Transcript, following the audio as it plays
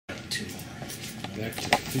Back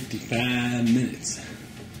to 55 minutes.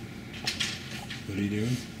 What are you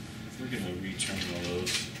doing? We're gonna return all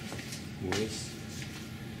those. Wuss.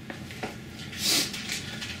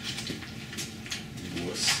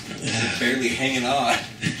 They're barely hanging on.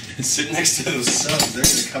 Sitting next to those subs, they're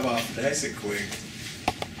gonna come off nice and quick.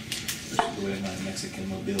 Especially the way my Mexican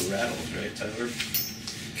mobile rattles, right, Tyler?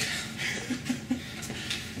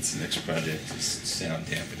 It's the next project, is sound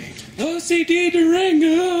dampening. OCD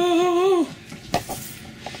Durango!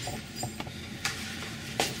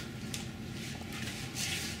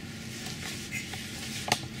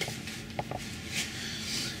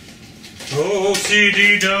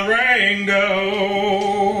 OCD Durango!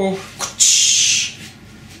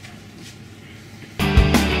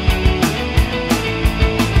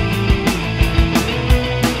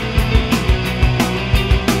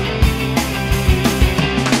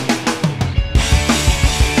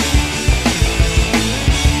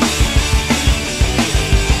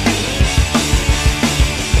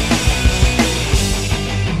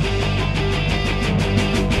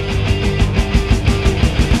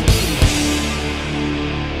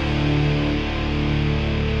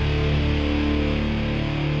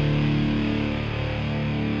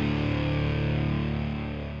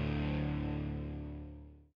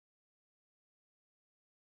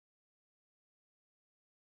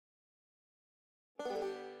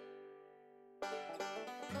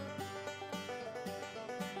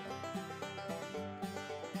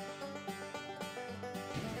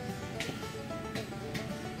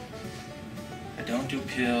 I don't do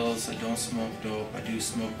pills, I don't smoke dope, I do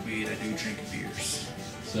smoke weed, I do drink beers.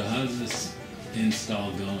 So how's this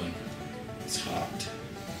install going? It's hot.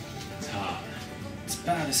 It's hot. It's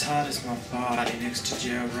about as hot as my body next to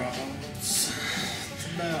Gerald's.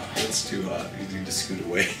 It's too hot. You need to scoot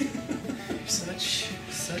away. You're such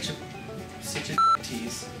a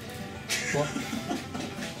tease. What?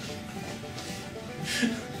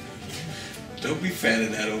 Don't be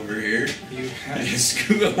fanning that over here. You have to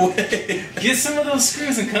scoot away. Get some of those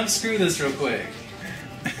screws and come screw this real quick.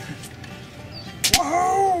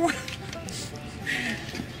 Whoa!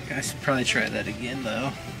 I should probably try that again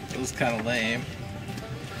though. It was kind of lame.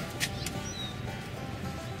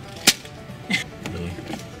 Really?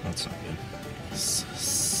 That's not good.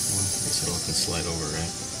 So it can slide over,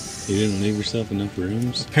 right? You didn't leave yourself enough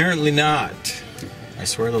rooms? Apparently not. I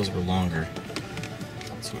swear those were longer.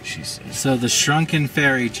 That's what she said. So the shrunken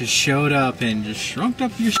fairy just showed up and just shrunk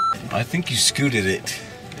up your shit. I think you scooted it.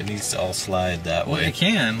 It needs to all slide that way. Well, it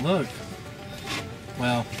can, look.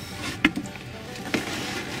 Well.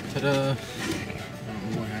 Ta-da.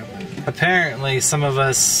 What happened? Apparently some of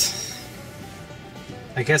us,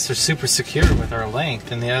 I guess, are super secure with our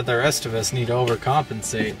length and the rest of us need to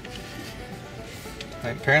overcompensate.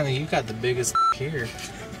 Apparently you got the biggest here.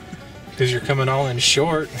 Because you're coming all in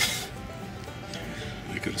short.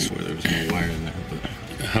 I could have swore there was more wire in there,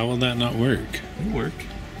 but... How will that not work? It'll work.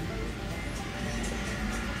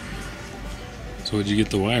 So what'd you get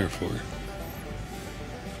the wire for?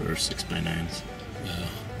 For 6x9s.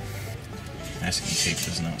 Masking tape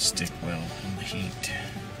does not stick well in the heat.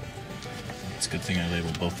 It's a good thing I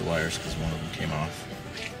labeled both the wires because one of them came off.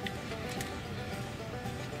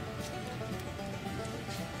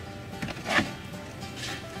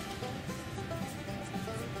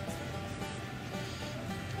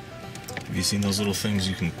 Have you seen those little things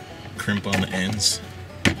you can crimp on the ends?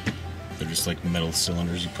 They're just like metal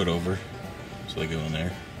cylinders you put over. So they go in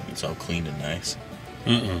there. It's all clean and nice.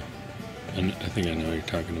 I think I know what you're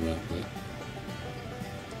talking about, but...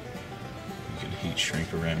 You can heat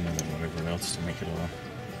shrink around them and whatever else to make it all...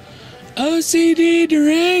 OCD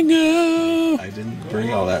Durango! I didn't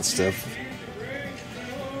bring all that stuff.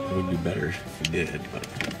 It would be better if we did, but...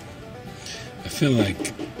 I feel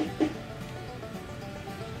like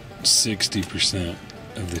 60%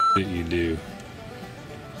 of the shit you do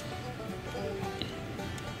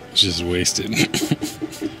is just wasted.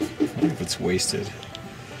 If it's wasted,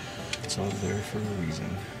 it's all there for a reason.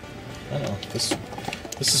 I know, this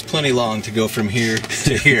is plenty long to go from here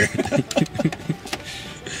to here.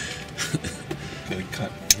 Gotta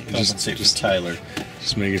compensate for Tyler.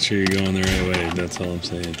 Just making sure you're going the right way, that's all I'm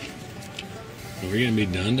saying. Are we gonna be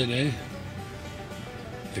done today?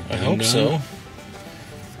 Like I hope so.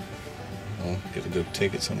 Well, gotta go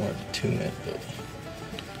take it somewhere to tune it, but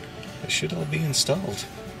it should all be installed.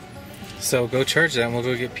 So go charge that and we'll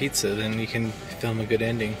go get pizza, then you can film a good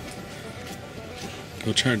ending.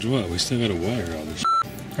 Go charge what? We still gotta wire all this shit.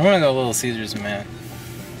 I wanna go Little Caesars, man.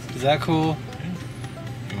 Is that cool?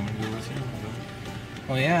 You want me to go with you?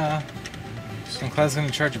 Well, yeah. And Clyde's gonna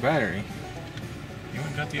charge a battery. You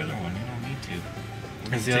haven't got the other one. You don't need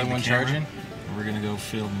to. Is the other one charging? We're gonna go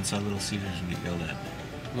film inside Little Caesars and get yelled at.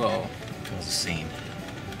 Whoa. Cause a scene.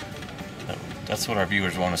 That's what our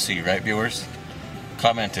viewers want to see, right, viewers?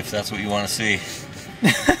 Comment if that's what you want to see.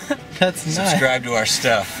 That's nice. Subscribe to our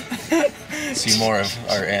stuff. See more of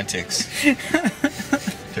our antics.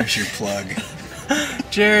 There's your plug.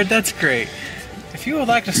 Jared, that's great. If you would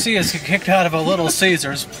like to see us get kicked out of a Little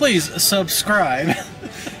Caesars, please subscribe.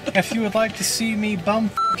 If you would like to see me bum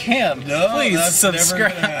him, please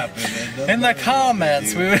subscribe. Never gonna happen. In the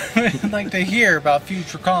comments, we would like to hear about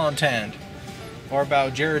future content. Or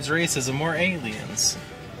about Jared's racism or aliens.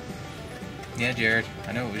 Yeah, Jared,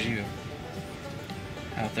 I know it was you.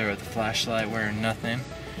 Out there with the flashlight wearing nothing.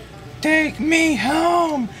 Take me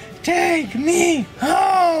home! Take me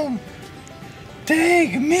home!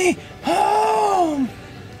 Take me home!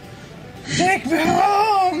 Take me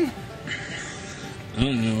home! I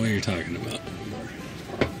don't know what you're talking about anymore.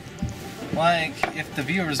 Like, if the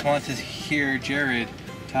viewers want to hear Jared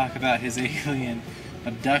talk about his alien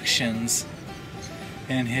abductions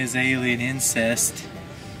and his alien incest.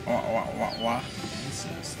 Wah, wah, wah, wah.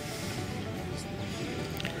 Incest.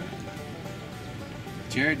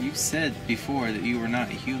 Jared, you said before that you were not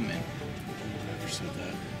a human. I never said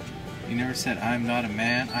that. You never said, I'm not a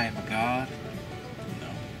man, I am a god. No.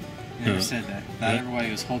 You never No. said that. Not ever while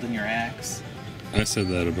he was holding your axe. I said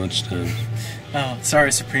that a bunch of times. Oh,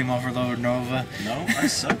 sorry, Supreme Overlord Nova. No, I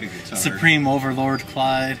suck at guitar. Supreme Overlord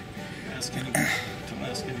Clyde. Ask anybody. Don't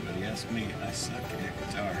ask anybody. Ask me. I suck at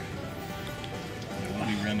guitar. There will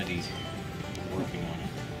be remedies. We're working on it.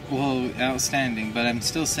 Well, outstanding, but I'm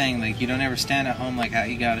still saying, like, you don't ever stand at home like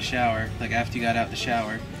you got a shower, like after you got out the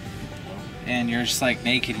shower, and you're just like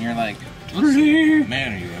naked and you're like,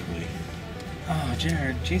 Man, are you ugly? oh,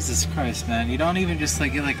 Jared, Jesus Christ, man. You don't even just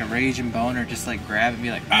like get like a raging bone or just like grab and be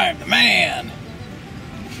like, I'm the man.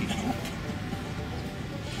 No.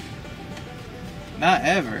 Not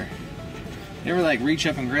ever. You ever like reach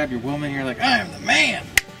up and grab your woman and you're like, I'm the man.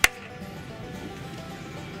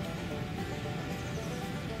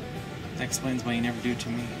 That explains why you never do it to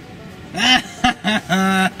me.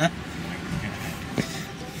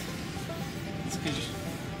 It's because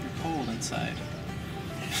you're cold inside.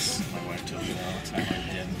 My wife tells me all the time I'm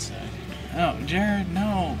dead inside. Oh, Jared,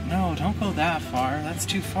 no, don't go that far. That's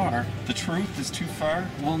too far. The truth is too far?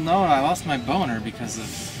 Well, no, I lost my boner because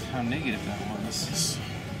of how negative that was.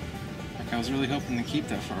 Like, I was really hoping to keep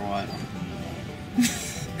that for a while.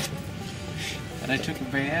 But I took a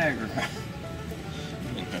Viagra.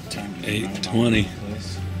 I don't have time to 8:20.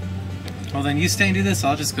 Well, then you stay and do this.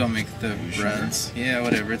 I'll just go make the You runs. sure? Yeah,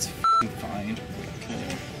 whatever. It's f***ing fine.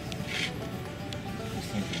 Okay. I'll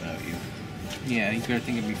think about you. Yeah, you better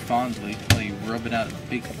think of me fondly while you rub it out a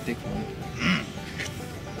big, thick one.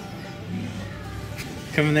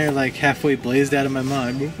 Coming there like halfway blazed out of my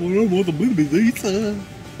mind. I want a little pizza.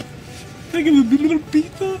 I give a little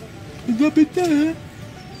pizza. A little pizza.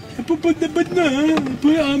 I put the banana.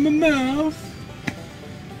 Put it on my mouth.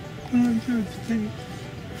 I'm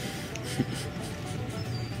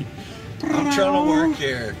trying to work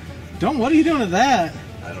here. Don't. What are you doing with that?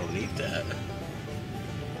 I don't need that.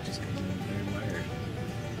 Just because I'm very wired.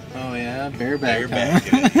 Oh yeah, bareback. Bareback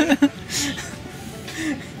huh? it,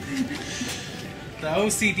 The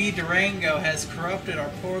OCD Durango has corrupted our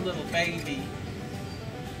poor little baby.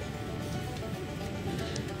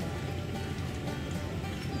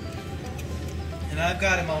 And I've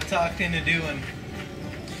got him all talked into doing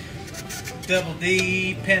double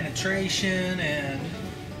D penetration and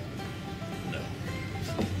No.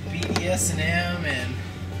 BDSM and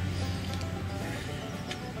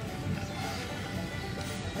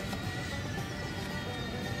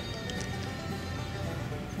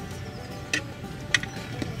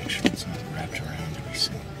Make sure it's not wrapped around every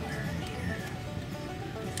single wire in here.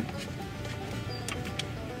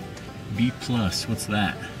 B plus, what's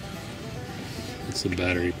that? It's a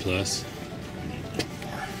battery plus.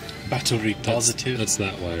 battery positive. That's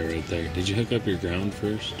that wire right there. Did you hook up your ground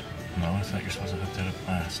first? No, I thought you're supposed to hook that up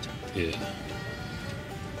last. Yeah.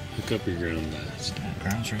 Hook up your ground last. That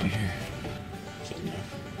ground's right here.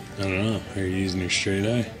 I don't know. Are you using your straight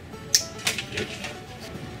eye? Yep.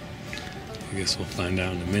 I guess we'll find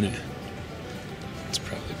out in a minute. It's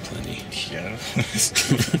probably plenty. Yeah.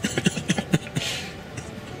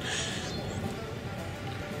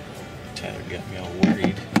 Tyler got me all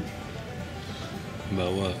worried.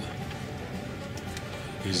 About what?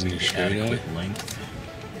 Using your straight eye? Adequate length.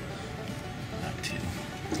 Not too.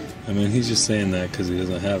 I mean, he's just saying that because he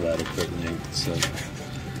doesn't have adequate length, so.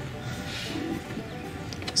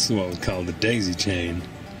 This is what we call the daisy chain.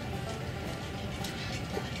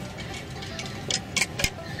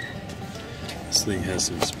 This This thing has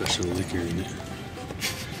some special liquor in it.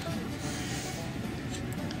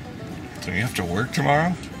 So you have to work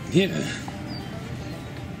tomorrow? Yeah.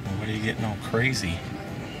 Well, what are you getting all crazy?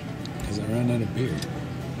 Because I ran out of beer.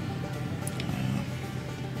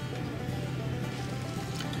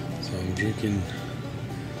 So I'm drinking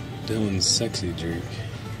Dylan's sexy drink.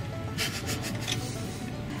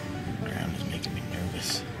 Ground is making me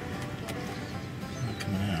nervous. Not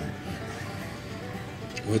coming out.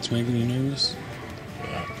 What's making you nervous?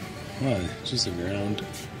 Why? Just the ground.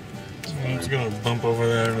 It's gonna bump over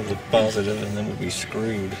there into the positive and then we'll be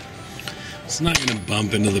screwed. It's not gonna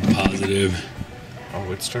bump into the positive.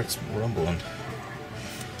 Oh, it starts rumbling.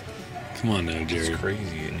 Come on now, Jared. It's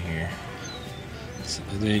crazy in here.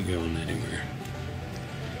 It ain't going anywhere.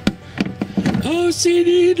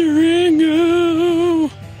 OCD Durango!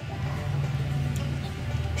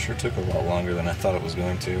 Sure took a lot longer than I thought it was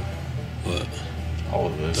going to. What? All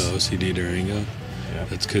of The this. OCD Durango? Yeah.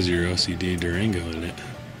 That's because you're OCD Durango in it.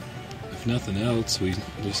 If nothing else, we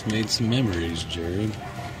just made some memories, Jared.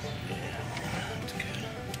 That's good.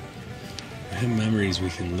 We have memories we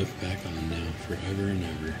can look back on now forever and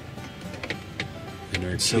ever. And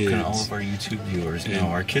our So kids. can all of our YouTube viewers. No,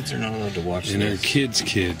 our kids are not allowed to watch And our this.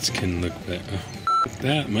 kids can look back. Oh, f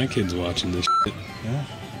that. My kid's watching this shit. Yeah,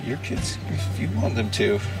 your kids, if you want them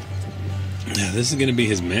to. Yeah, this is going to be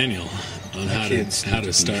his manual on My how kids to need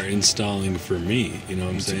to start be- installing for me. You know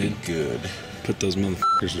what I'm saying? Good. Put those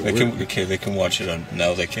motherfuckers to They work. can, okay, they can watch it on.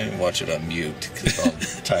 No, they can't watch it on mute because all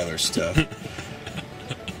Tyler's stuff.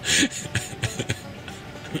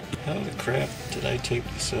 How the crap did I tape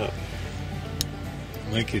this up?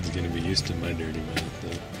 My kid's going to be used to my dirty mouth,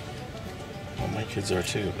 though. Well, my kids are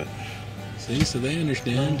too, but See, so they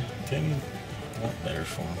understand. they want better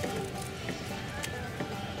for them.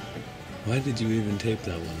 Why did you even tape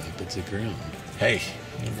that one up? It's a ground. Hey,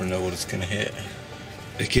 you never know what it's gonna hit.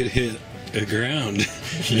 It could hit a ground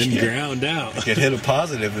and Yeah. ground out. It could hit a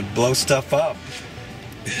positive and blow stuff up.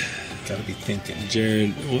 Gotta be thinking.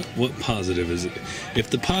 Jared, what positive is it? If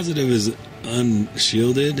the positive is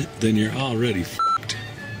unshielded, then you're already f***ed.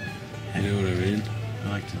 You know what I mean? I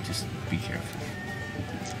like to just be careful.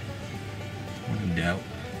 When in doubt,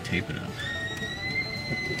 tape it up.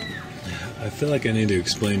 I feel like I need to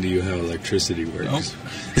explain to you how electricity works. Nope.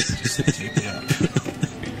 Just tape it up.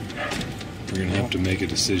 We're going to have to make a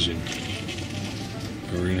decision.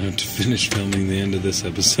 Or we're going to have to finish filming the end of this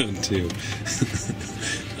episode, too.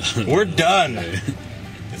 We're done.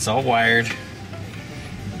 It's all wired.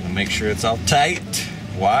 We'll make sure it's all tight.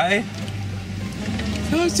 Why?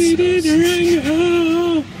 OCD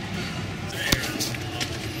Durango!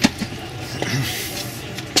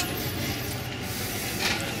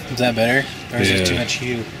 Is that better? Or is Yeah. it too much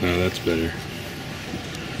hue? No, that's better.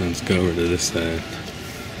 Let's go over to this side.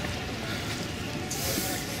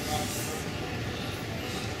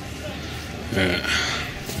 Yeah.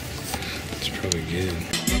 It's probably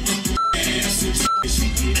good.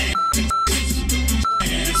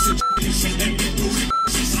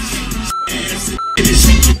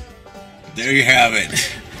 There you have it.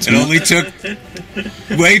 It only took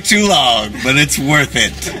way too long, but it's worth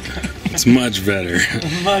it. It's much better.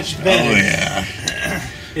 Much Oh better. yeah.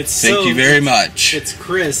 It's Thank so, you very much. It's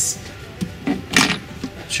crisp.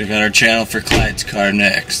 Check out our channel for Clyde's car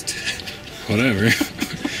next. Whatever.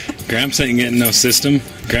 Gramps ain't getting no system.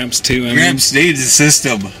 Gramps 2, I mean. Gramps needs a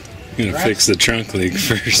system. Gonna fix the trunk leak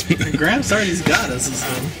first. Gramps already's got a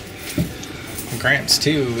system. Gramps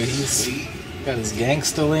too. He's got his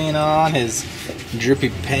gangsta lean on, his drippy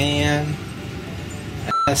pan,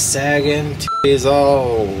 ass sagging, titties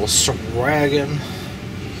all swagging.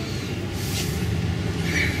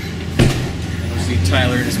 See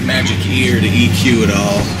Tyler and his magic ear to EQ it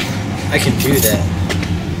all. I can do that.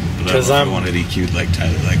 Because I'm- I wanted EQ'd like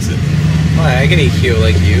Tyler likes it. Why? I can EQ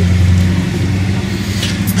like you.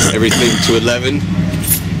 Everything to 11.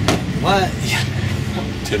 What?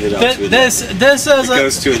 Turn it up to 11. This is It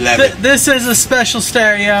goes to 11. This is a special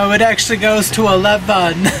stereo. It actually goes to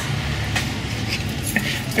 11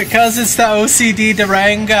 because it's the OCD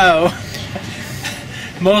Durango.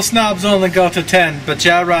 Most knobs only go to 10, but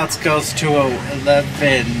Jarrott's goes to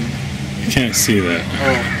 11. I can't see that.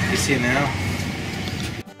 Oh, you see now?